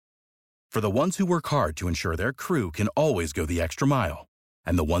For the ones who work hard to ensure their crew can always go the extra mile,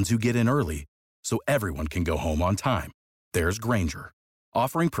 and the ones who get in early so everyone can go home on time, there's Grainger,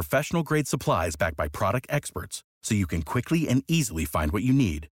 offering professional-grade supplies backed by product experts so you can quickly and easily find what you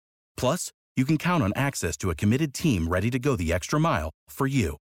need. Plus, you can count on access to a committed team ready to go the extra mile for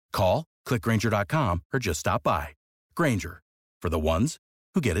you. Call, click Grainger.com, or just stop by. Grainger, for the ones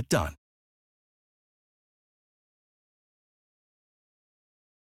who get it done.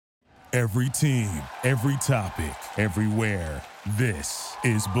 Every team, every topic, everywhere. This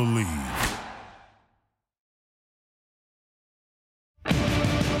is Believe.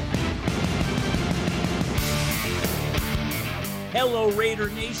 Hello, Raider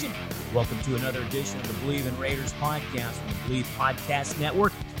Nation. Welcome to another edition of the Believe in Raiders podcast from the Believe Podcast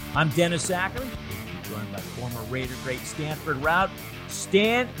Network. I'm Dennis Ackerman, joined by former Raider great Stanford Routt.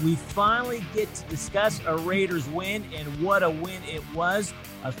 Stan, we finally get to discuss a Raiders win, and what a win it was.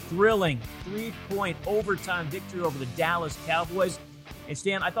 A thrilling 3-point overtime victory over the Dallas Cowboys. And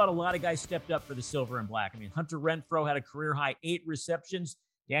Stan, I thought a lot of guys stepped up for the silver and black. I mean, Hunter Renfrow had a career-high 8 receptions.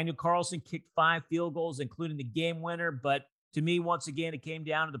 Daniel Carlson kicked 5 field goals, including the game winner. But to me, once again, it came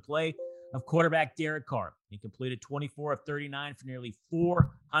down to the play of quarterback Derek Carr. He completed 24 of 39 for nearly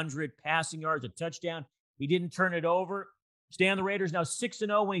 400 passing yards, a touchdown. He didn't turn it over. Stan, the Raiders now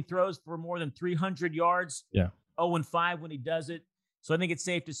 6-0 when he throws for more than 300 yards. Yeah. 0-5 when he does it. So I think it's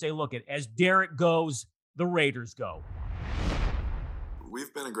safe to say, look, as Derek goes, the Raiders go.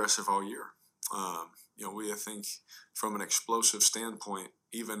 We've been aggressive all year. I think from an explosive standpoint,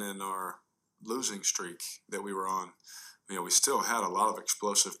 even in our losing streak that we were on, we still had a lot of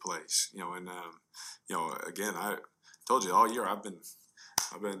explosive plays. Again, I told you all year I've been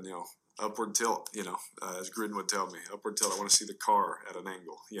upward tilt. As Gruden would tell me, upward tilt. I want to see the car at an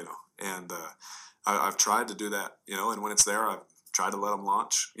angle. And I've tried to do that. And when it's there, I've tried to let them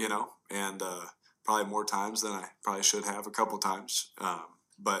launch. And probably more times than I probably should have, a couple times.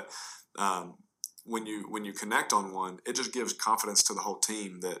 But when you connect on one, it just gives confidence to the whole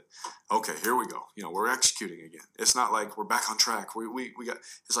team that, okay, here we go. We're executing again. It's not like we're back on track. We got.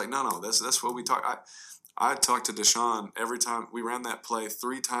 It's like no. That's what we talk. I talked to Deshaun every time we ran that play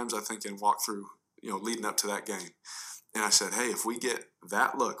 3 times, I think, in walkthrough, leading up to that game. And I said, hey, if we get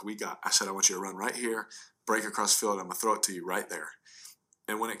that look, I said, I want you to run right here, break across the field, and I'm gonna throw it to you right there.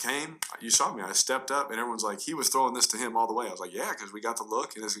 And when it came, you saw me. I stepped up, and everyone's like, he was throwing this to him all the way. I was like, yeah, because we got the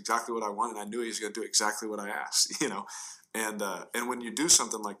look, and it's exactly what I wanted. I knew he was going to do exactly what I asked, And when you do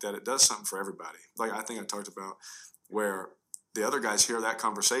something like that, it does something for everybody. Like I think I talked about where the other guys hear that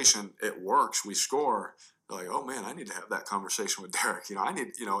conversation, it works, we score. They're like, oh, man, I need to have that conversation with Derek. And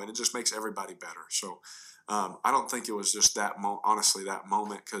it just makes everybody better. So I don't think it was just that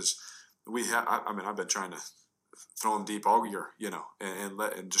moment because I've been trying to throw them deep all year,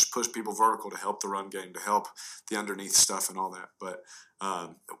 and just push people vertical to help the run game, to help the underneath stuff and all that. But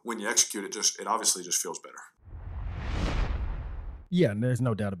when you execute it, it obviously just feels better. Yeah, and there's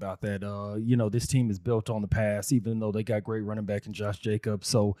no doubt about that. This team is built on the pass, even though they got great running back in Josh Jacobs.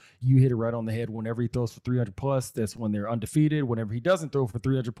 So you hit it right on the head. Whenever he throws for 300 plus, that's when they're undefeated. Whenever he doesn't throw for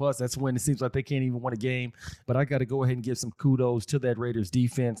 300 plus, that's when it seems like they can't even win a game. But I got to go ahead and give some kudos to that Raiders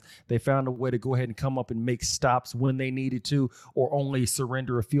defense. They found a way to go ahead and come up and make stops when they needed to, or only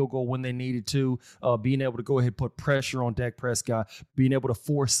surrender a field goal when they needed to. Being able to go ahead and put pressure on Dak Prescott, being able to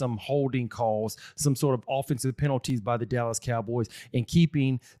force some holding calls, some sort of offensive penalties by the Dallas Cowboys, and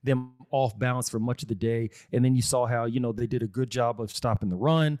keeping them off balance for much of the day. And then you saw how, they did a good job of stopping the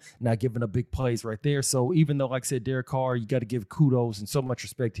run, not giving up big plays right there. So even though, like I said, Derek Carr, you got to give kudos and so much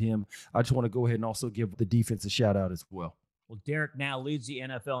respect to him, I just want to go ahead and also give the defense a shout out as well. Well, Derek now leads the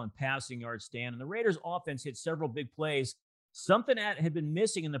NFL in passing yards, Stan, and the Raiders offense hit several big plays, something that had been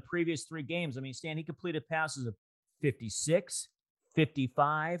missing in the previous 3 games. I mean, Stan, he completed passes of 56,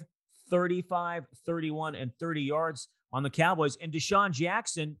 55, 35, 31, and 30 yards on the Cowboys. And Deshaun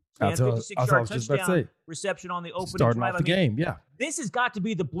Jackson, 56-yard touchdown reception on the opening starting drive. off the game, yeah. This has got to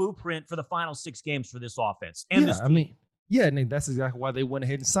be the blueprint for the final 6 games for this offense. And this team. Yeah, and that's exactly why they went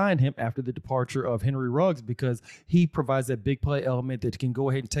ahead and signed him after the departure of Henry Ruggs, because he provides that big play element that can go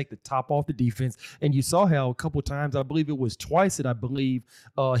ahead and take the top off the defense. And you saw how a couple of times, I believe it was twice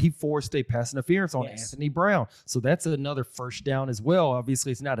that he forced a pass interference on Anthony Brown. So that's another first down as well.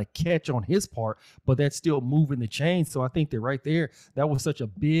 Obviously, it's not a catch on his part, but that's still moving the chain. So I think that right there, that was such a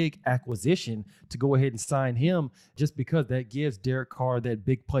big acquisition to go ahead and sign him, just because that gives Derek Carr that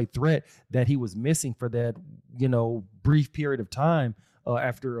big play threat that he was missing for that, brief period of time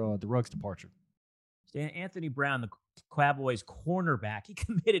after the Ruggs departure. Anthony Brown, the Cowboys cornerback, he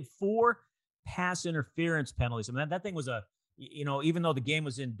committed 4 pass interference penalties. I mean, that thing was a even though the game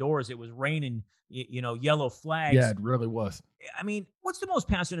was indoors, it was raining, yellow flags. Yeah, it really was. I mean, what's the most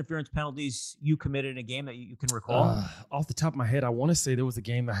pass interference penalties you committed in a game that you can recall? Off the top of my head, I want to say there was a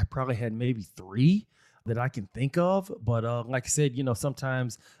game that I probably had maybe 3 that I can think of. But like I said,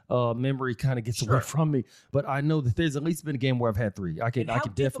 sometimes memory kind of gets away from me. But I know that there's at least been a game where I've had 3. I can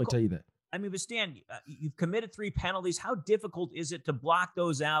definitely tell you that. I mean, but Stan, you've committed 3 penalties. How difficult is it to block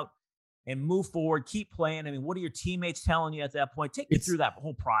those out and move forward, keep playing? I mean, what are your teammates telling you at that point? Take me through that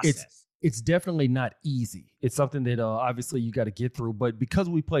whole process. It's definitely not easy. It's something that obviously you got to get through. But because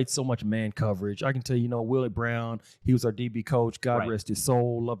we played so much man coverage, I can tell you, Willie Brown, he was our DB coach. God rest his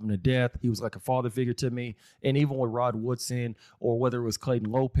soul, love him to death. He was like a father figure to me. And even with Rod Woodson, or whether it was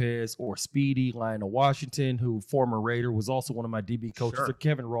Clayton Lopez or Speedy, Lionel Washington, who former Raider, was also one of my DB coaches, or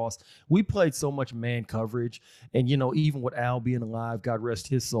Kevin Ross, we played so much man coverage. And, even with Al being alive, God rest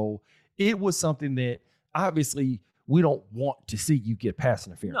his soul, it was something that obviously we don't want to see you get pass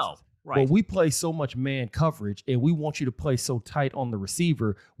interference. No. Right. But we play so much man coverage, and we want you to play so tight on the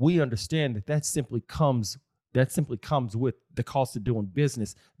receiver. We understand that simply comes with the cost of doing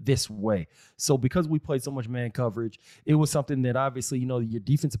business this way. So because we played so much man coverage, it was something that obviously, your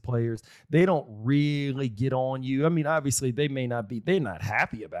defensive players, they don't really get on you. I mean, obviously they're not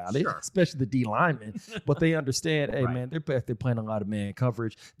happy about it, especially the D linemen, but they understand, hey man, they're playing a lot of man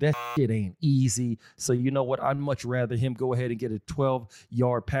coverage. That shit ain't easy. So you know what? I'd much rather him go ahead and get a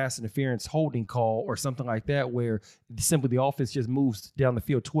 12-yard pass interference holding call or something like that, where simply the offense just moves down the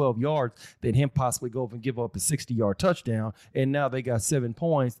field 12 yards than him possibly go up and give up a 60-yard touchdown. And now they got 7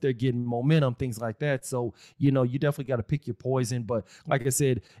 points. They're getting momentum, things like that. So, you definitely got to pick your poison. But like I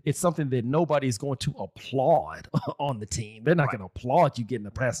said, it's something that nobody's going to applaud on the team. They're not going to applaud you getting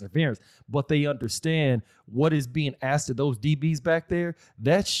a pass interference, but they understand what is being asked of those DBs back there.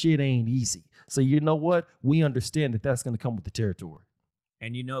 That shit ain't easy. So you know what? We understand that that's going to come with the territory.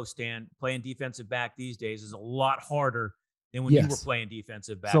 And Stan, playing defensive back these days is a lot harder than when you were playing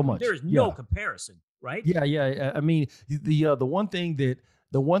defensive back. So much. There's no comparison, right? Yeah. I mean, the one thing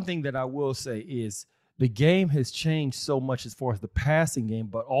that I will say is the game has changed so much as far as the passing game,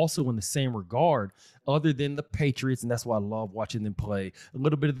 but also in the same regard, other than the Patriots, and that's why I love watching them play. A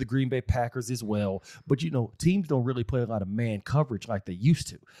little bit of the Green Bay Packers as well. But teams don't really play a lot of man coverage like they used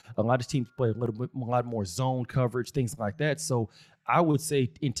to. A lot of teams play a lot more zone coverage, things like that. So I would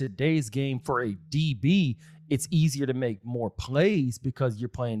say in today's game for a DB, it's easier to make more plays because you're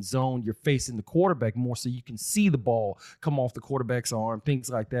playing zone, you're facing the quarterback more, so you can see the ball come off the quarterback's arm, things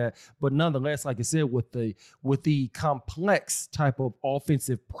like that. But nonetheless, like I said, with the complex type of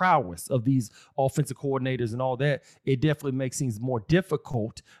offensive prowess of these offensive coordinators and all that, it definitely makes things more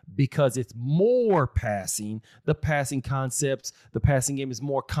difficult because it's more passing. The passing concepts, the passing game is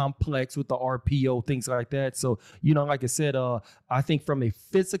more complex with the RPO, things like that. So, like I said, I think from a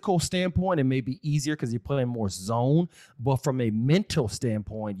physical standpoint, it may be easier because you're playing more zone, but from a mental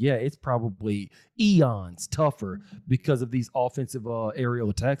standpoint, it's probably eons tougher because of these offensive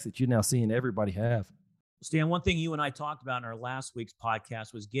aerial attacks that you're now seeing everybody have. Stan, one thing you and I talked about in our last week's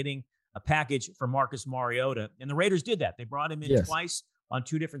podcast was getting a package for Marcus Mariota, and the Raiders did that. They brought him in twice on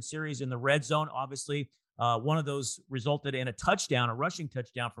 2 different series in the red zone. Obviously, one of those resulted in a rushing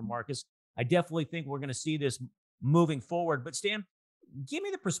touchdown for Marcus. I definitely think we're going to see this moving forward. But Stan, give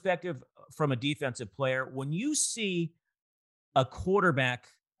me the perspective from a defensive player. When you see a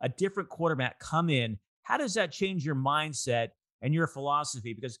different quarterback come in, how does that change your mindset and your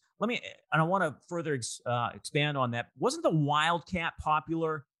philosophy? Because I want to further expand on that. Wasn't the Wildcat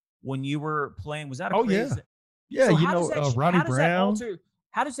popular when you were playing? Was that a craze? Yeah, So Ronnie Brown.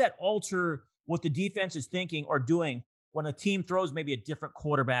 How does that alter what the defense is thinking or doing when a team throws maybe a different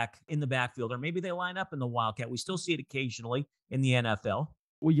quarterback in the backfield, or maybe they line up in the Wildcat? We still see it occasionally in the NFL.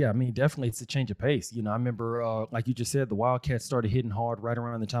 Well, yeah, I mean, definitely it's a change of pace. I remember, like you just said, the Wildcats started hitting hard right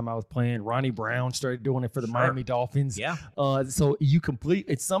around the time I was playing. Ronnie Brown started doing it for the Miami Dolphins. Yeah. So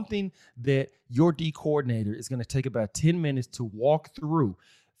it's something that your D coordinator is going to take about 10 minutes to walk through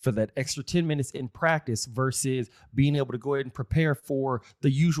for that extra 10 minutes in practice versus being able to go ahead and prepare for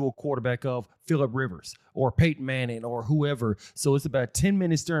the usual quarterback of Phillip Rivers or Peyton Manning or whoever. So it's about 10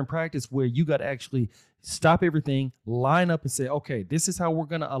 minutes during practice where you got to actually stop everything, line up and say, okay, this is how we're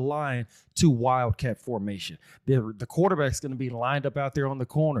going to align to Wildcat formation. The quarterback's going to be lined up out there on the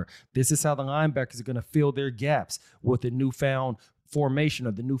corner. This is how the linebackers are going to fill their gaps with the newfound formation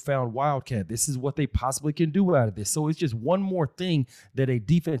of the newfound Wildcat. This is what they possibly can do out of this. So it's just one more thing that a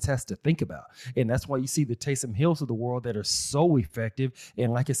defense has to think about. And that's why you see the Taysom Hills of the world that are so effective.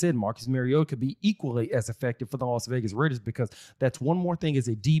 And like I said, Marcus Mariota could be equally as effective for the Las Vegas Raiders, because that's one more thing as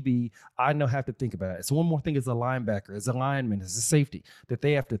a DB I know have to think about. It's one more thing as a linebacker, as a lineman, as a safety, that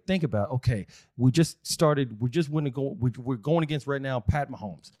they have to think about. Okay, we're going against right now Pat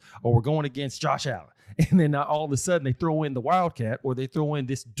Mahomes, or we're going against Josh Allen. And then all of a sudden they throw in the Wildcat, or they throw in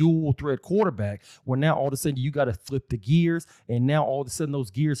this dual threat quarterback, where now all of a sudden you got to flip the gears. And now all of a sudden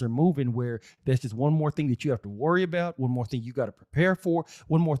those gears are moving, where there's just one more thing that you have to worry about, one more thing you got to prepare for,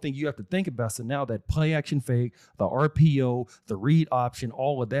 one more thing you have to think about. So now that play action fake, the RPO, the read option,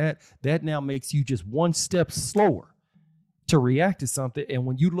 all of that now makes you just one step slower to react to something. And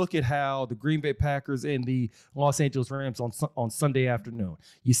when you look at how the Green Bay Packers and the Los Angeles Rams on Sunday afternoon,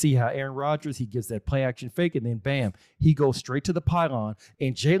 you see how Aaron Rodgers, he gives that play action fake, and then bam, he goes straight to the pylon.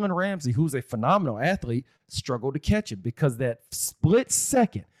 And Jalen Ramsey, who's a phenomenal athlete, struggled to catch it, because that split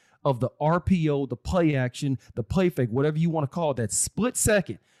second of the RPO, the play action, the play fake, whatever you want to call it, that split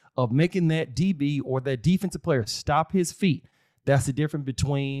second of making that DB or that defensive player stop his feet, that's the difference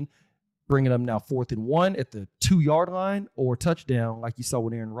between bringing them now 4th and 1 at the 2-yard line or touchdown, like you saw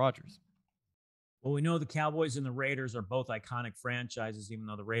with Aaron Rodgers. Well, we know the Cowboys and the Raiders are both iconic franchises, even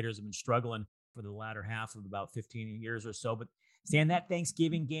though the Raiders have been struggling for the latter half of about 15 years or so. But Stan, that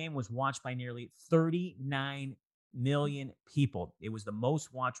Thanksgiving game was watched by nearly 39 million people. It was the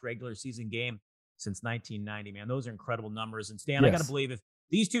most watched regular season game since 1990, man. Those are incredible numbers. And Stan, yes, I got to believe if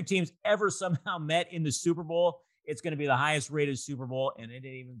these two teams ever somehow met in the Super Bowl, it's going to be the highest rated Super Bowl, and it ain't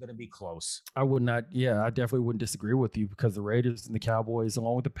even going to be close. I definitely wouldn't disagree with you, because the Raiders and the Cowboys,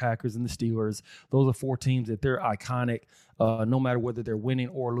 along with the Packers and the Steelers, those are 4 teams that they're iconic. No matter whether they're winning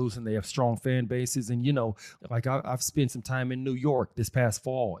or losing, they have strong fan bases. And, like I've spent some time in New York this past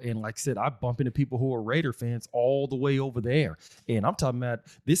fall. And like I said, I bump into people who are Raider fans all the way over there. And I'm talking about,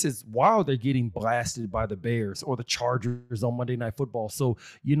 this is while they're getting blasted by the Bears or the Chargers on Monday Night Football. So,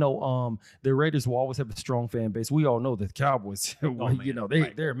 the Raiders will always have a strong fan base. We all know that the Cowboys,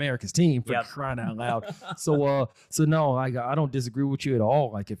 they're America's team, for crying out loud. So no, I don't disagree with you at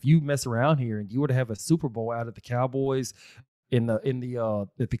all. Like, if you mess around here and you were to have a Super Bowl out of the Cowboys,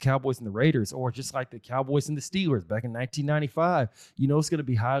 the Cowboys and the Raiders, or just like the Cowboys and the Steelers back in 1995, it's going to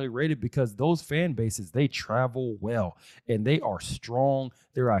be highly rated, because those fan bases, they travel well and they are strong,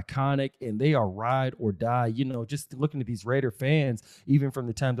 they're iconic, and they are ride or die. Just looking at these Raider fans, even from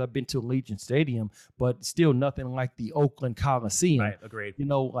the times I've been to Allegiant Stadium, but still nothing like the Oakland Coliseum. Right, agreed.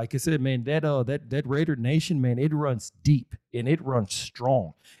 Like I said, man, that Raider Nation, man, it runs deep and it runs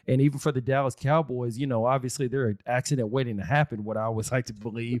strong. And even for the Dallas Cowboys, obviously they're an accident waiting to happen, what I always like to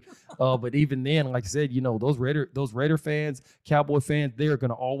believe. But even then, like I said, those Raider fans, Cowboy fans, they're going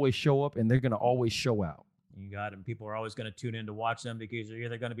to always show up and they're going to always show out. You got them. People are always going to tune in to watch them, because you're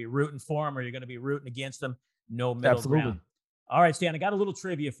either going to be rooting for them or you're going to be rooting against them. No middle ground. All right, Stan, I got a little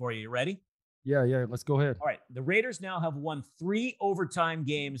trivia for you. You ready? Yeah, let's go ahead. All right, the Raiders now have won 3 overtime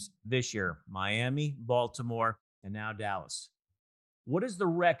games this year: Miami, Baltimore, and now Dallas. What is the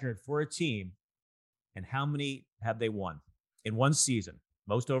record for a team, and how many have they won in one season?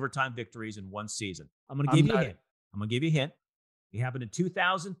 Most overtime victories in one season. I'm going to give you a hint. It happened in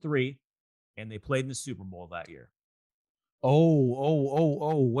 2003, and they played in the Super Bowl that year.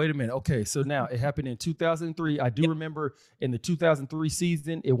 Oh, wait a minute. Okay, so now it happened in 2003. I do remember in the 2003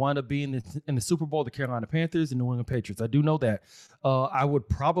 season, it wound up being in the Super Bowl, the Carolina Panthers and New England Patriots. I do know that. I would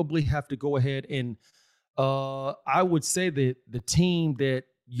probably have to go ahead and I would say that the team that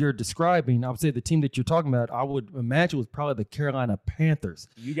you're describing, I would say the team that you're talking about, I would imagine was probably the Carolina Panthers.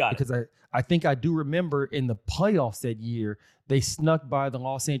 You got it. Because I think I do remember in the playoffs that year, they snuck by the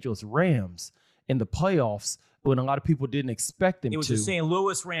Los Angeles Rams in the playoffs when a lot of people didn't expect them to. It was the St.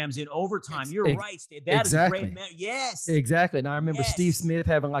 Louis Rams in overtime. You're right, Steve. That exactly. is a great Yes. Exactly. And I remember Steve Smith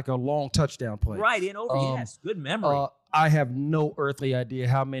having like a long touchdown play. Right, in over. Yes, good memory. I have no earthly idea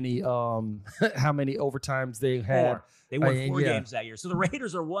how many overtimes they had. 4. They won 4 games that year. So the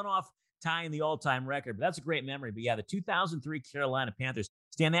Raiders are one off tying the all-time record, but that's a great memory. But yeah, the 2003 Carolina Panthers,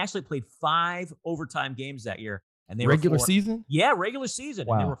 Stan, they actually played 5 overtime games that year, and they regular were season. Yeah, regular season,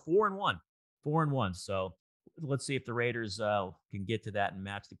 wow. And they were 4-1, 4-1. So let's see if the Raiders can get to that and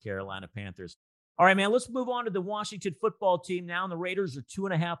match the Carolina Panthers. All right, man. Let's move on to the Washington football team now. And the Raiders are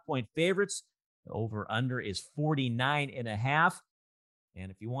 2.5-point favorites. The over/under is 49.5.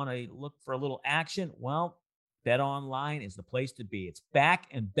 And if you want to look for a little action, well, BetOnline is the place to be. It's back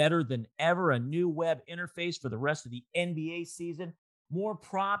and better than ever. A new web interface for the rest of the NBA season. More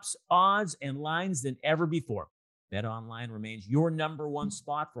props, odds, and lines than ever before. BetOnline remains your number one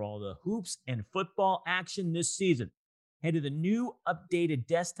spot for all the hoops and football action this season. Head to the new updated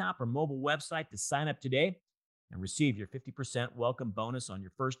desktop or mobile website to sign up today and receive your 50% welcome bonus on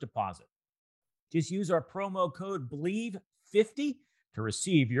your first deposit. Just use our promo code BLEAV50 to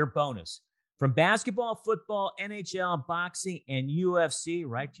receive your bonus. From basketball, football, NHL, boxing, and UFC,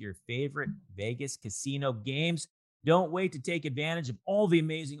 right to your favorite Vegas casino games, don't wait to take advantage of all the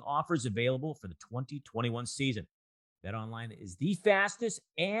amazing offers available for the 2021 season. BetOnline is the fastest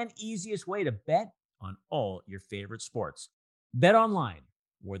and easiest way to bet on all your favorite sports. BetOnline,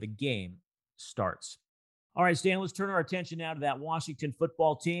 where the game starts. All right, Stan, let's turn our attention now to that Washington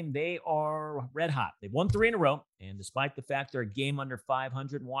football team. They are red hot. They've won 3 in a row, and despite the fact they're a game under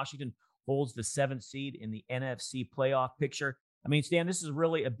 500, Washington holds the 7th seed in the NFC playoff picture. I mean, Stan, this is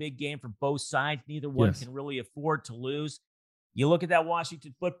really a big game for both sides. Neither one can really afford to lose. You look at that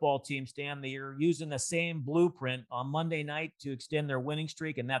Washington football team, Stan, they're using the same blueprint on Monday night to extend their winning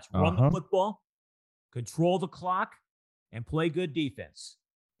streak, and that's run the football, control the clock, and play good defense.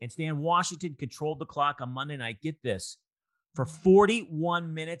 And Stan, Washington controlled the clock on Monday night, get this, for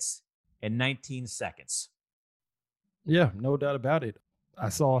 41 minutes and 19 seconds. Yeah, no doubt about it. I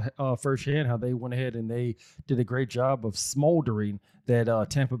saw firsthand how they went ahead and they did a great job of smoldering that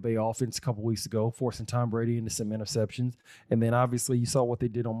Tampa Bay offense a couple weeks ago, forcing Tom Brady into some interceptions. And then obviously you saw what they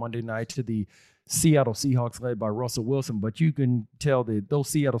did on Monday night to the Seattle Seahawks led by Russell Wilson. But you can tell that those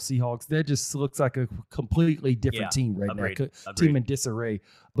Seattle Seahawks, that just looks like a completely different team right now. Team in disarray.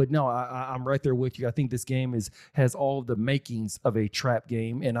 But no, I'm right there with you. I think this game has all of the makings of a trap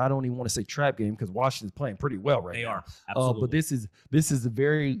game. And I don't even want to say trap game because Washington's playing pretty well right now. They are, absolutely. But this is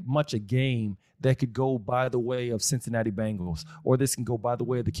very much a game that could go by the way of Cincinnati Bengals, or this can go by the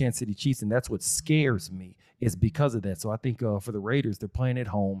way of the Kansas City Chiefs, and that's what scares me is because of that. So I think for the Raiders, they're playing at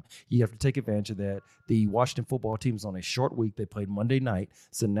home. You have to take advantage of that. The Washington football team is on a short week. They played Monday night,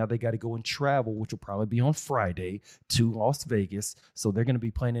 so now they got to go and travel, which will probably be on Friday, to Las Vegas. So they're going to be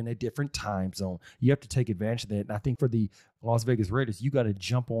playing in a different time zone. You have to take advantage of that, and I think for the Las Vegas Raiders, you got to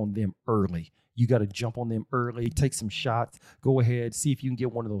jump on them early. You got to jump on them early, take some shots, go ahead, see if you can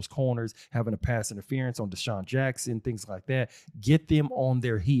get one of those corners, having a pass interference on Deshaun Jackson, things like that. Get them on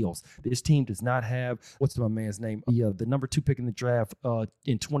their heels. This team does not have, what's my man's name? The number 2 pick in the draft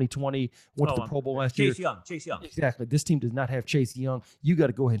in 2020, went to the Pro Bowl last year. Chase Young. Exactly. This team does not have Chase Young. You got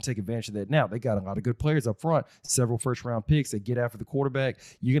to go ahead and take advantage of that. Now, they got a lot of good players up front, several first-round picks. They get after the quarterback.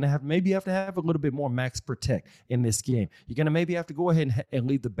 You're going to have to have a little bit more max protect in this game. You're going to maybe have to go ahead and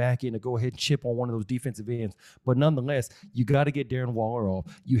leave the back end to go ahead and chip on one of those defensive ends. But nonetheless, you got to get Darren Waller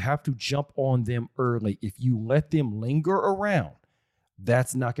off. You have to jump on them early. If you let them linger around,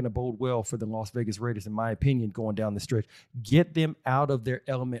 that's not going to bode well for the Las Vegas Raiders, in my opinion, going down the stretch. Get them out of their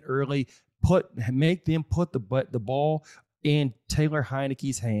element early. Make them put the ball in Taylor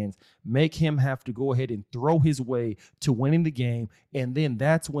Heineke's hands, make him have to go ahead and throw his way to winning the game, and then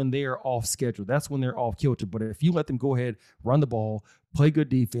that's when they're off schedule. That's when they're off kilter. But if you let them go ahead, run the ball, play good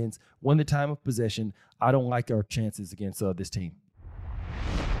defense, win the time of possession, I don't like our chances against this team.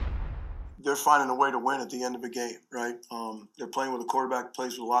 They're finding a way to win at the end of a game, right? They're playing with a quarterback who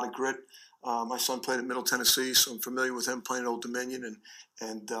plays with a lot of grit. My son played at Middle Tennessee, so I'm familiar with him playing at Old Dominion.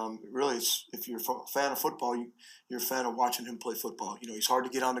 And really, if you're a fan of football, you're a fan of watching him play football. You know, he's hard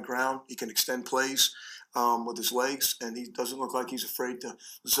to get on the ground. He can extend plays with his legs, and he doesn't look like he's afraid to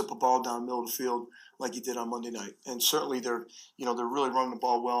zip a ball down the middle of the field like he did on Monday night. And certainly they're really running the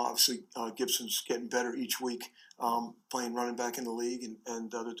ball well. Obviously, Gibson's getting better each week, playing running back in the league, and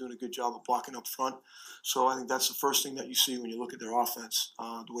they're doing a good job of blocking up front. So I think that's the first thing that you see when you look at their offense,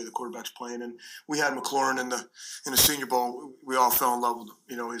 the way the quarterback's playing. And we had McLaurin in the Senior Bowl. We all fell in love with him.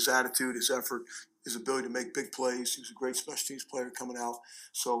 You know, his attitude, his effort, his ability to make big plays. He was a great special teams player coming out.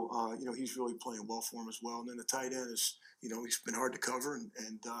 So, he's really playing well for him as well. And then the tight end is, he's been hard to cover,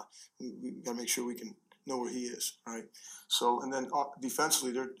 and we got to make sure we can know where he is, right? So, and then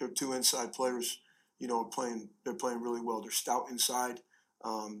defensively, they're 2 inside players, they're playing really well. They're stout inside.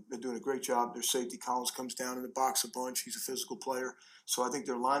 They're doing a great job. Their safety, Collins, comes down in the box a bunch. He's a physical player. So I think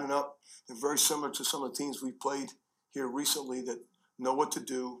they're lining up. They're very similar to some of the teams we've played here recently that know what to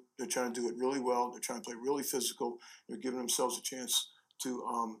do. They're trying to do it really well. They're trying to play really physical. They're giving themselves a chance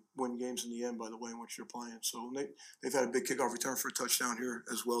to win games in the end by the way in which they're playing. So they've had a big kickoff return for a touchdown here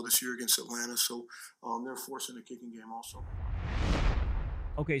as well this year against Atlanta. So they're forcing a kicking game also.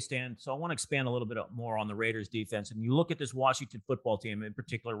 Okay, Stan, so I want to expand a little bit more on the Raiders defense. And you look at this Washington football team, in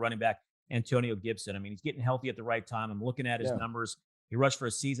particular running back Antonio Gibson. I mean, he's getting healthy at the right time. I'm looking at his numbers. He rushed for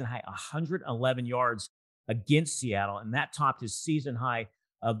a season-high 111 yards against Seattle, and that topped his season-high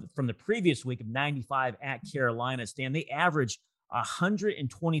from the previous week of 95 at Carolina. Stan, they average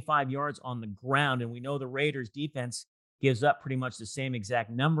 125 yards on the ground, and we know the Raiders defense gives up pretty much the same exact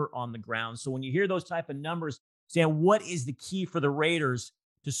number on the ground. So when you hear those type of numbers, Stan, what is the key for the Raiders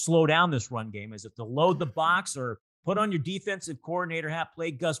to slow down this run game? Is it to load the box or put on your defensive coordinator hat,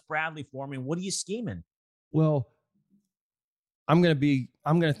 play Gus Bradley for me? What are you scheming? Well, I'm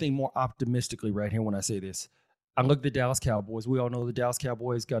gonna think more optimistically right here when I say this. I look at the Dallas Cowboys. We all know the Dallas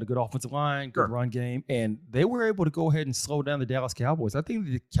Cowboys got a good offensive line, good run game, and they were able to go ahead and slow down the Dallas Cowboys. I think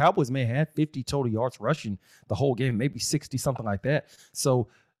the Cowboys may have had 50 total yards rushing the whole game, maybe 60, something like that. So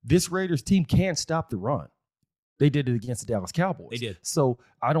this Raiders team can stop the run. They did it against the Dallas Cowboys. They did. So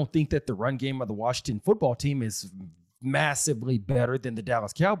I don't think that the run game of the Washington football team is massively better than the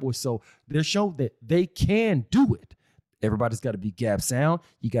Dallas Cowboys. So they're showing that they can do it. Everybody's got to be gap sound.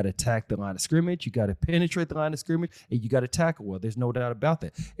 You got to attack the line of scrimmage. You got to penetrate the line of scrimmage, and you got to tackle well. There's no doubt about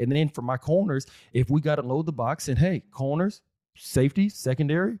that. And then for my corners, if we got to load the box, and hey, corners, safety,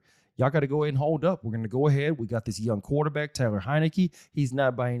 secondary, y'all got to go ahead and hold up. We're going to go ahead. We got this young quarterback, Taylor Heineke. He's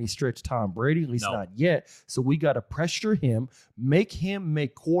not by any stretch Tom Brady, at least not yet. So we got to pressure him, make him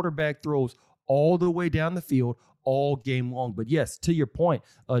make quarterback throws all the way down the field, all game long. But yes, to your point,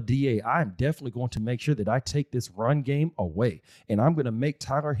 DA, I'm definitely going to make sure that I take this run game away. And I'm going to make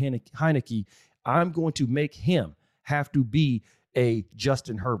Tyler Heineke, I'm going to make him have to be a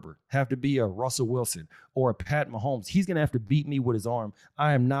Justin Herbert, have to be a Russell Wilson or a Pat Mahomes. He's going to have to beat me with his arm.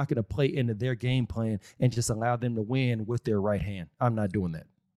 I am not going to play into their game plan and just allow them to win with their right hand. I'm not doing that.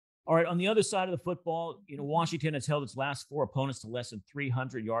 All right, on the other side of the football, Washington has held its last 4 opponents to less than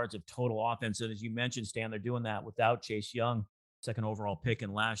 300 yards of total offense. And as you mentioned, Stan, they're doing that without Chase Young, second overall pick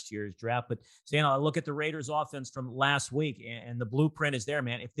in last year's draft. But Stan, I look at the Raiders offense from last week, and the blueprint is there,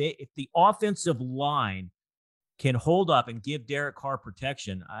 man. If the offensive line can hold up and give Derek Carr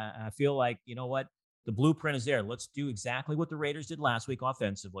protection, I feel like, you know what? The blueprint is there. Let's do exactly what the Raiders did last week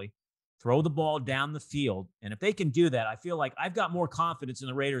offensively. Throw the ball down the field. And if they can do that, I feel like I've got more confidence in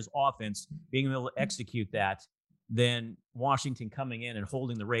the Raiders offense being able to execute that than Washington coming in and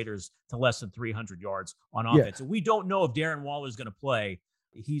holding the Raiders to less than 300 yards on offense. Yeah. And we don't know if Darren Waller is going to play.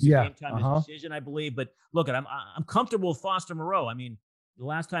 He's a game-time decision, I believe. But look, I'm comfortable with Foster Moreau. I mean, the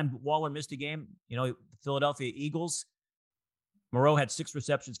last time Waller missed a game, the Philadelphia Eagles, Moreau had 6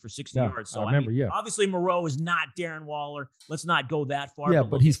 receptions for 60 yards. So I remember, obviously Moreau is not Darren Waller. Let's not go that far. Yeah,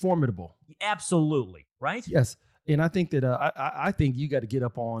 but he's formidable. Absolutely, right? Yes. And I think that I think you got to get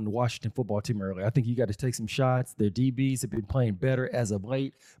up on the Washington football team early. I think you got to take some shots. Their DBs have been playing better as of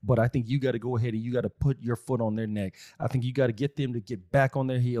late, but I think you got to go ahead and you got to put your foot on their neck. I think you got to get them to get back on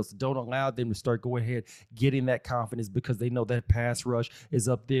their heels. Don't allow them to start going ahead, getting that confidence, because they know that pass rush is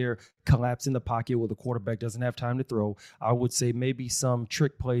up there, collapse in the pocket where the quarterback doesn't have time to throw. I would say maybe some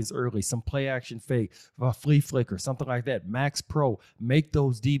trick plays early, some play action fake, a flea flicker, something like that. Max Pro, make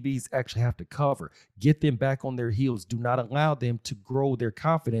those DBs actually have to cover. Get them back on their heels. Do not allow them to grow their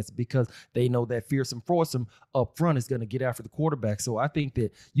confidence, because they know that fearsome foursome up front is going to get after the quarterback. So I think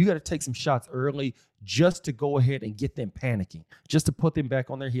that you got to take some shots early just to go ahead and get them panicking, just to put them back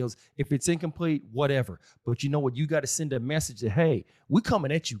on their heels. If it's incomplete, whatever. But you know what? You got to send a message that, hey, we're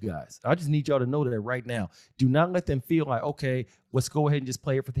coming at you guys. I just need y'all to know that right now. Do not let them feel like, okay, let's go ahead and just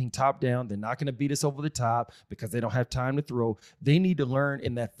play everything top down. They're not going to beat us over the top because they don't have time to throw. They need to learn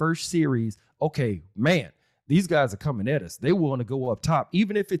in that first series, okay, man, these guys are coming at us. They willing to go up top.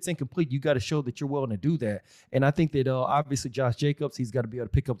 Even if it's incomplete, you got to show that you're willing to do that. And I think that obviously Josh Jacobs, he's got to be able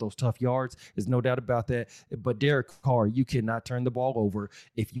to pick up those tough yards. There's no doubt about that. But Derek Carr, you cannot turn the ball over.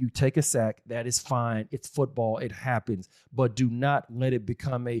 If you take a sack, that is fine. It's football. It happens. But do not let it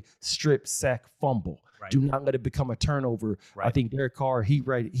become a strip sack fumble. Right. Do not let it become a turnover. Right. I think Derek Carr, he's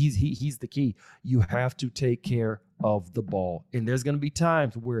the key. You have to take care of the ball. And there's going to be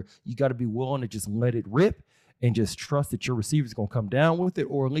times where you got to be willing to just let it rip and just trust that your receiver is going to come down with it,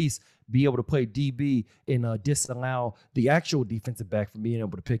 or at least be able to play DB and disallow the actual defensive back from being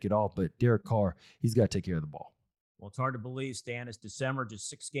able to pick it off. But Derek Carr, he's got to take care of the ball. Well, it's hard to believe, Stan. It's December, just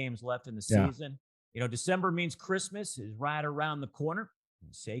 6 games left in the season. December means Christmas is right around the corner.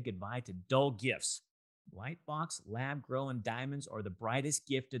 And say goodbye to dull gifts. Lightbox lab-grown diamonds are the brightest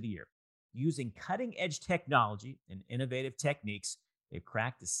gift of the year. Using cutting-edge technology and innovative techniques, they've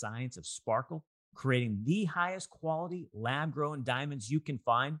cracked the science of sparkle, creating the highest quality lab-grown diamonds you can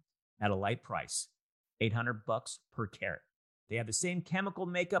find at a light price, $800 per carat. They have the same chemical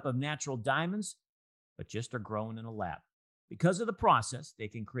makeup of natural diamonds, but just are grown in a lab. Because of the process, they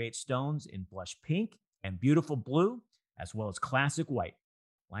can create stones in blush pink and beautiful blue, as well as classic white.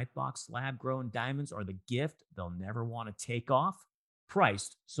 Lightbox lab-grown diamonds are the gift they'll never want to take off.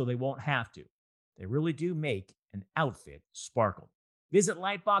 priced so they won't have to. They really do make an outfit sparkle. Visit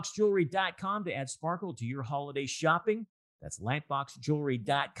lightboxjewelry.com to add sparkle to your holiday shopping. That's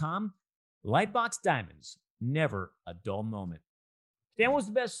lightboxjewelry.com. Lightbox Diamonds, never a dull moment. Dan, what was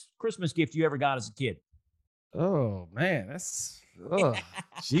the best Christmas gift you ever got as a kid? Oh man, that's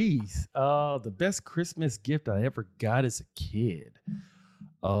jeez. The best Christmas gift I ever got as a kid.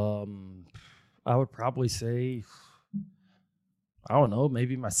 I would probably say, I don't know,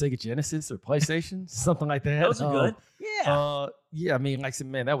 maybe my Sega Genesis or PlayStation, something like that. Those are good. Yeah. Yeah, I mean, like I said,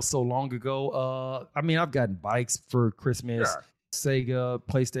 man, that was so long ago. I mean, I've gotten bikes for Christmas, Sure. Sega,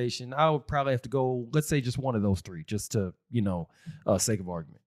 PlayStation. I would probably have to go, let's say just one of those three, just to, sake of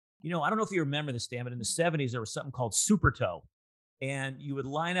argument. I don't know if you remember this, Dan, but in the 70s, there was something called Super Toe. And you would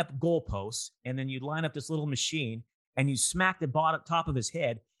line up goalposts, and then you'd line up this little machine, and you smack the top of his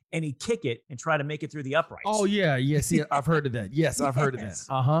head, and he'd kick it and try to make it through the uprights. Oh, yeah. Yes, yeah, I've heard of that. Yes, I've heard of that.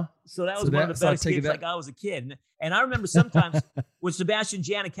 Uh-huh. So that was one of the best games I got as a kid. And I remember sometimes when Sebastian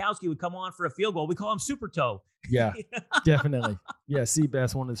Janikowski would come on for a field goal, we call him Super Toe. Yeah, definitely. Yeah,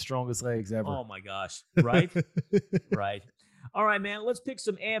 Seabass, one of the strongest legs ever. Oh, my gosh. Right? Right. All right, man, let's pick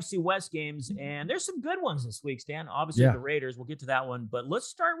some AFC West games. And there's some good ones this week, Stan. Obviously, the Raiders. We'll get to that one. But let's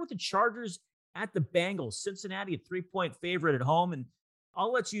start with the Chargers at the Bengals. Cincinnati, a 3-point favorite at home. And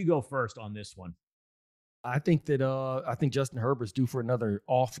I'll let you go first on this one. I think Justin Herbert's due for another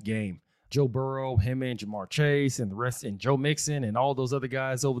off game. Joe Burrow, him and Jamar Chase and the rest, and Joe Mixon and all those other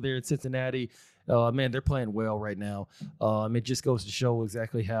guys over there in Cincinnati, man, they're playing well right now. It just goes to show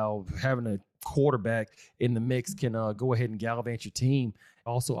exactly how having a quarterback in the mix can go ahead and gallivant your team.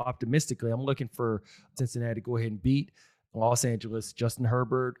 Also, optimistically, I'm looking for Cincinnati to go ahead and beat Los Angeles. Justin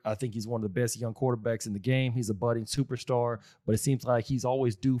Herbert, I think he's one of the best young quarterbacks in the game. He's a budding superstar, but it seems like he's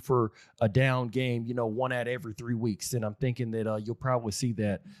always due for a down game, one out every 3 weeks. And I'm thinking that you'll probably see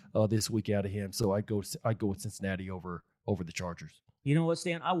that this week out of him. So I'd go with Cincinnati over the Chargers. You know what,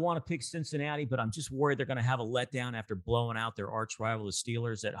 Stan? I want to pick Cincinnati, but I'm just worried they're going to have a letdown after blowing out their arch rival, the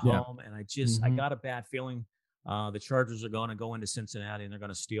Steelers, at home. And I got a bad feeling the Chargers are going to go into Cincinnati and they're going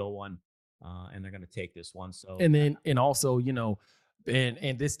to steal one. And they're going to take this one. So, and also,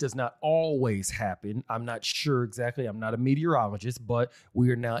 and this does not always happen. I'm not sure exactly. I'm not a meteorologist, but we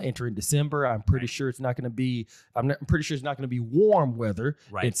are now entering December. I'm pretty sure it's not going to be. I'm pretty sure it's not going to be warm weather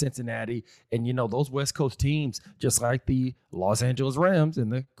in Cincinnati. And those West Coast teams, just like the Los Angeles Rams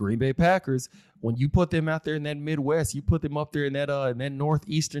and the Green Bay Packers, when you put them out there in that Midwest, you put them up there in that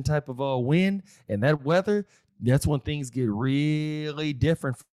northeastern type of wind and that weather. That's when things get really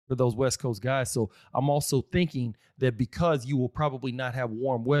different for those West Coast guys. So I'm also thinking that because you will probably not have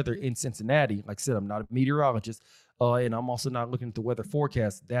warm weather in Cincinnati, like I said, I'm not a meteorologist, and I'm also not looking at the weather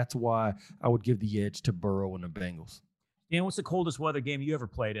forecast. That's why I would give the edge to Burrow and the Bengals. Dan, what's the coldest weather game you ever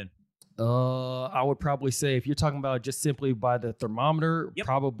played in? I would probably say, if you're talking about just simply by the thermometer,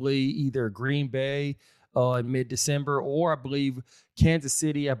 probably either Green Bay in mid-December, or I believe Kansas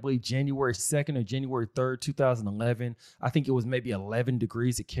City, January 2nd or January 3rd, 2011. I think it was maybe 11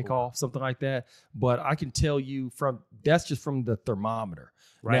 degrees at kickoff, something like that. But I can tell you that's just from the thermometer.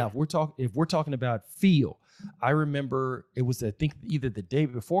 Right. Now, if we're talking about feel, I remember it was, I think, either the day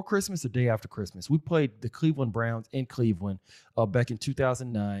before Christmas or day after Christmas. We played the Cleveland Browns in Cleveland back in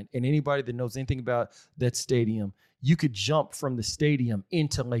 2009. And anybody that knows anything about that stadium, you could jump from the stadium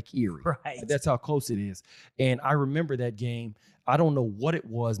into Lake Erie. Right. That's how close it is. And I remember that game. I don't know what it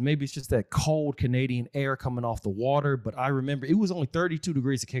was. Maybe it's just that cold Canadian air coming off the water. But I remember it was only 32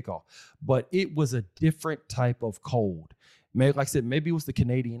 degrees at kickoff. But it was a different type of cold. Maybe, like I said, maybe it was the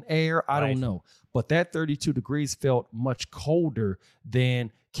Canadian air. I don't know. But that 32 degrees felt much colder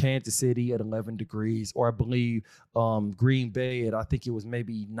than Kansas City at 11 degrees, or I believe Green Bay at, I think it was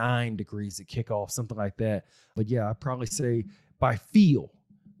maybe 9 degrees at kickoff, something like that. But yeah, I'd probably say by feel,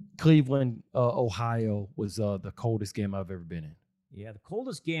 Cleveland, Ohio was the coldest game I've ever been in. Yeah, the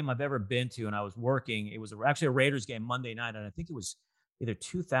coldest game I've ever been to, and I was working, it was actually a Raiders game Monday night, and I think it was either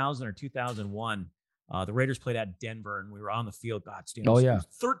 2000 or 2001. The Raiders played at Denver, and we were on the field. God, Stan, it was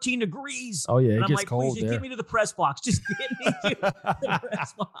 13 degrees. Oh, yeah, and it I'm gets like, cold please, there. get me to the press box. Just get me to the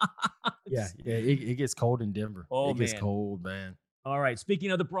press box. Yeah, it gets cold in Denver. Oh, it gets cold, man. All right,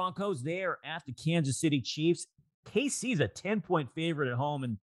 speaking of the Broncos, they are at the Kansas City Chiefs. KC's a 10-point favorite at home,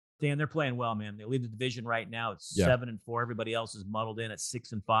 and Dan, they're playing well, man. They lead the division right now. It's 7-4. Everybody else is muddled in at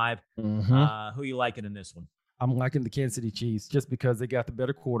 6-5. Mm-hmm. Who you liking in this one? I'm liking the Kansas City Chiefs just because they got the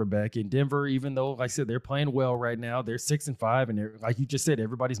better quarterback. In Denver, even though, like I said, they're playing well right now, they're 6-5, and they're, like you just said,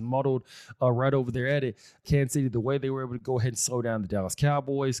 everybody's muddled right over there at it. Kansas City, the way they were able to go ahead and slow down the Dallas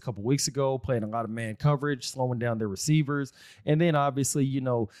Cowboys a couple weeks ago, playing a lot of man coverage, slowing down their receivers. And then obviously,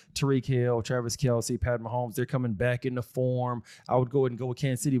 Tyreek Hill, Travis Kelce, Pat Mahomes, they're coming back into form. I would go ahead and go with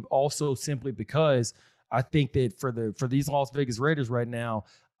Kansas City also simply because I think that for these Las Vegas Raiders right now,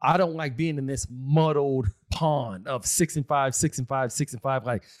 I don't like being in this muddled pond of 6-5, 6-5, 6-5.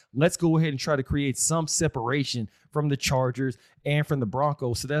 Like, let's go ahead and try to create some separation from the Chargers and from the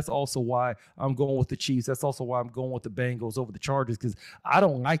Broncos. So that's also why I'm going with the Chiefs. That's also why I'm going with the Bengals over the Chargers, because I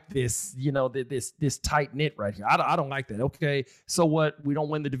don't like this, this tight knit right here. I don't like that. Okay, so what? We don't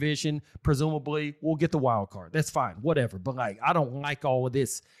win the division. Presumably, we'll get the wild card. That's fine, whatever. But I don't like all of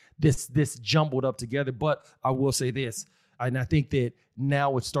this jumbled up together. But I will say this. And I think that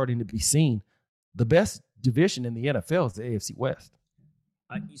now it's starting to be seen. The best division in the NFL is the AFC West.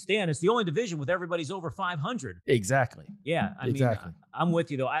 Stan, it's the only division with everybody's over 500. Exactly. Yeah, exactly. I'm with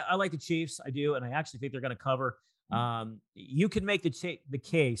you, though. I like the Chiefs. I do, and I actually think they're going to cover. You can make the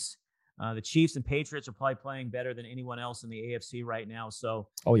case. The Chiefs and Patriots are probably playing better than anyone else in the AFC right now. So,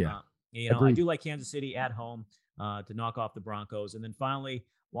 I do like Kansas City at home to knock off the Broncos. And then finally,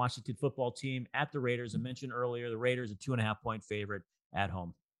 Washington football team at the Raiders. I mentioned earlier, the Raiders a 2.5-point favorite at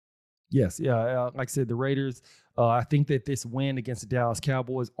home. Yes. Yeah. Like I said, the Raiders, I think that this win against the Dallas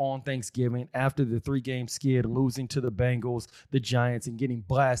Cowboys on Thanksgiving after the 3-game skid, losing to the Bengals, the Giants, and getting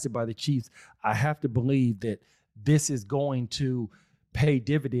blasted by the Chiefs, I have to believe that this is going to pay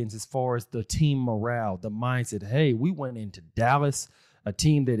dividends as far as the team morale, the mindset. Hey, we went into Dallas, a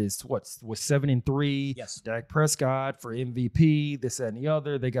team that was 7-3. Yes. Dak Prescott for MVP, this, that, and the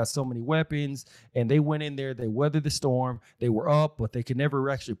other. They got so many weapons, and they went in there. They weathered the storm. They were up, but they could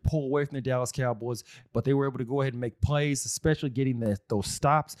never actually pull away from the Dallas Cowboys. But they were able to go ahead and make plays, especially getting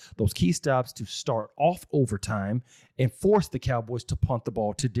those key stops to start off overtime and force the Cowboys to punt the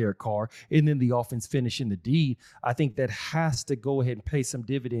ball to Derek Carr, and then the offense finishing the deed. I think that has to go ahead and pay some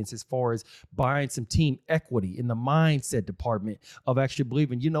dividends as far as buying some team equity in the mindset department of actually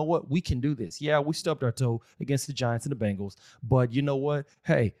believing, you know what, we can do this. Yeah, we stubbed our toe against the Giants and the Bengals, but you know what?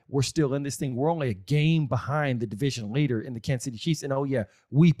 Hey, we're still in this thing. We're only a game behind the division leader in the Kansas City Chiefs, and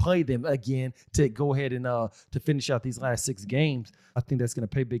we play them again to go ahead and to finish out these last 6 games. I think that's going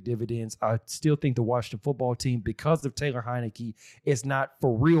to pay big dividends. I still think the Washington football team, because of Taylor Heineke, is not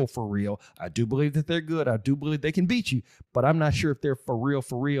for real. I do believe that they're good. I do believe they can beat you, but I'm not sure if they're for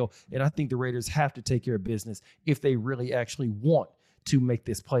real. And I think the Raiders have to take care of business if they really actually want to make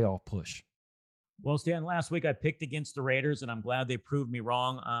this playoff push. Well, Stan, last week I picked against the Raiders, and I'm glad they proved me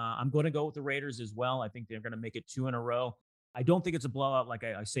wrong. I'm going to go with the Raiders as well. I think they're going to make it 2 in a row. I don't think it's a blowout like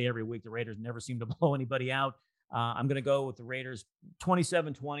I say every week. The Raiders never seem to blow anybody out. I'm going to go with the Raiders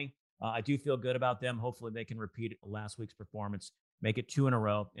 27-20. I do feel good about them. Hopefully they can repeat last week's performance, make it 2 in a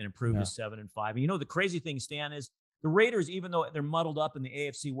row, and improve to 7-5. And the crazy thing, Stan, is the Raiders, even though they're muddled up in the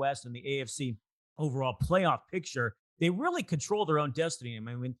AFC West and the AFC overall playoff picture, they really control their own destiny. I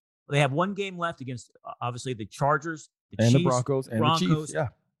mean, they have 1 game left against, obviously, the Chargers, the Chiefs, the Broncos, and the Chiefs,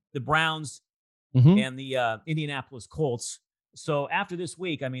 the Browns, and the Indianapolis Colts. So after this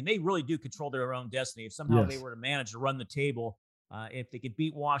week, I mean, they really do control their own destiny. If somehow they were to manage to run the table, if they could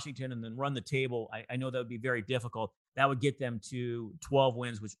beat Washington and then run the table, I know that would be very difficult. That would get them to 12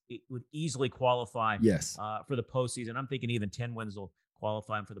 wins, which would easily qualify for the postseason. I'm thinking even 10 wins will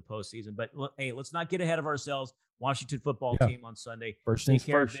qualify them for the postseason. But hey, let's not get ahead of ourselves. Washington football team on Sunday. Take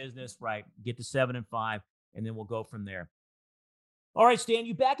care of business, right? Get to 7-5, and then we'll go from there. All right, Stan,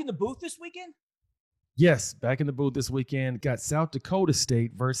 you back in the booth this weekend? Yes, back in the booth this weekend. Got South Dakota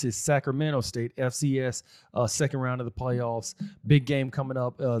State versus Sacramento State, FCS, second round of the playoffs. Big game coming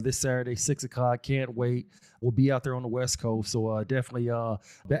up this Saturday, 6 o'clock. Can't wait. We'll be out there on the West Coast, so definitely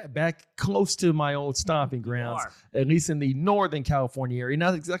back close to my old stomping grounds, at least in the Northern California area.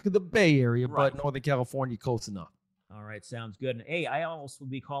 Not exactly the Bay Area, but Northern California close enough. All right, sounds good. And, hey, I also will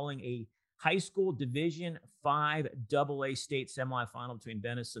be calling a high school Division V AA state semifinal between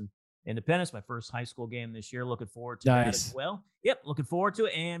Venice and Independence, my first high school game this year. Looking forward to that as well. Yep, looking forward to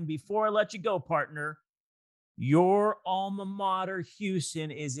it. And before I let you go, partner, your alma mater, Houston,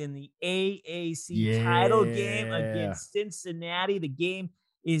 is in the AAC title game against Cincinnati. The game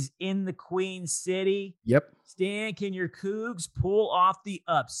is in the Queen City. Yep. Stan, can your Cougs pull off the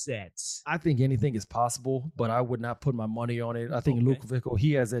upsets? I think anything is possible, but I would not put my money on it. I think Luke Fickell,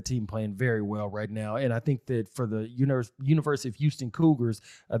 he has that team playing very well right now. And I think that for the University of Houston Cougars,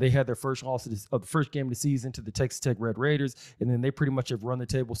 they had their first loss of the first game of the season to the Texas Tech Red Raiders. And then they pretty much have run the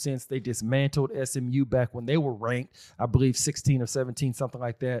table since. They dismantled SMU back when they were ranked, I believe 16 or 17, something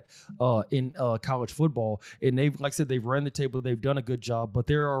like that, in college football. And they've, like I said, they've run the table. They've done a good job, but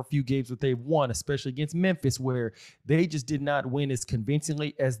there are a few games that they've won, especially against Memphis, where they just did not win as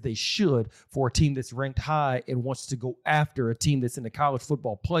convincingly as they should for a team that's ranked high and wants to go after a team that's in the college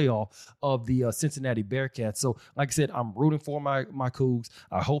football playoff of the Cincinnati Bearcats. So, like I said, I'm rooting for my Cougs.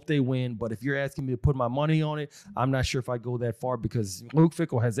 I hope they win, but if you're asking me to put my money on it, I'm not sure if I go that far because Luke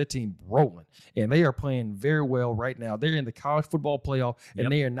Fickell has that team rolling, and they are playing very well right now. They're in the college football playoff,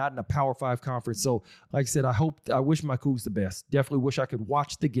 and they are not in a Power 5 conference. So, like I said, I wish my Cougs the best. Definitely wish I could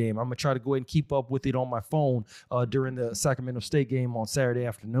watch the game. I'm going to try to go ahead and keep up with it on my phone during the Sacramento State game on Saturday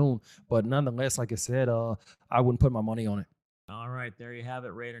afternoon. But nonetheless, like I said, I wouldn't put my money on it. All right, there you have it,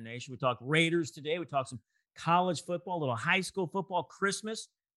 Raider Nation. We talked Raiders today. We talked some college football, a little high school football, Christmas.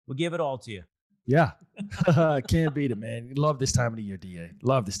 We'll give it all to you. Yeah. Can't beat it, man. Love this time of the year, DA.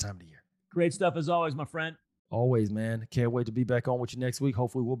 Love this time of the year. Great stuff as always, my friend. Always, man. Can't wait to be back on with you next week.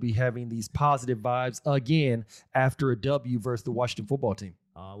 Hopefully we'll be having these positive vibes again after a W versus the Washington football team.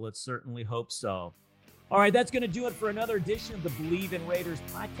 Let's certainly hope so. All right, that's going to do it for another edition of the Believe in Raiders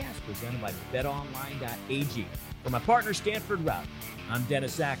podcast presented by BetOnline.ag. For my partner, Stanford Routt, I'm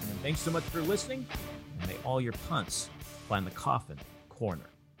Dennis Ackerman. Thanks so much for listening, and may all your punts find the coffin corner.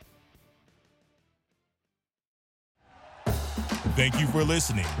 Thank you for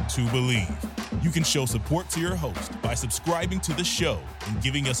listening to Believe. You can show support to your host by subscribing to the show and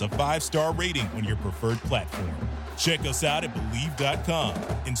giving us a 5-star rating on your preferred platform. Check us out at Believe.com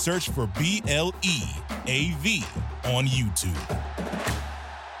and search for BLEAV on YouTube.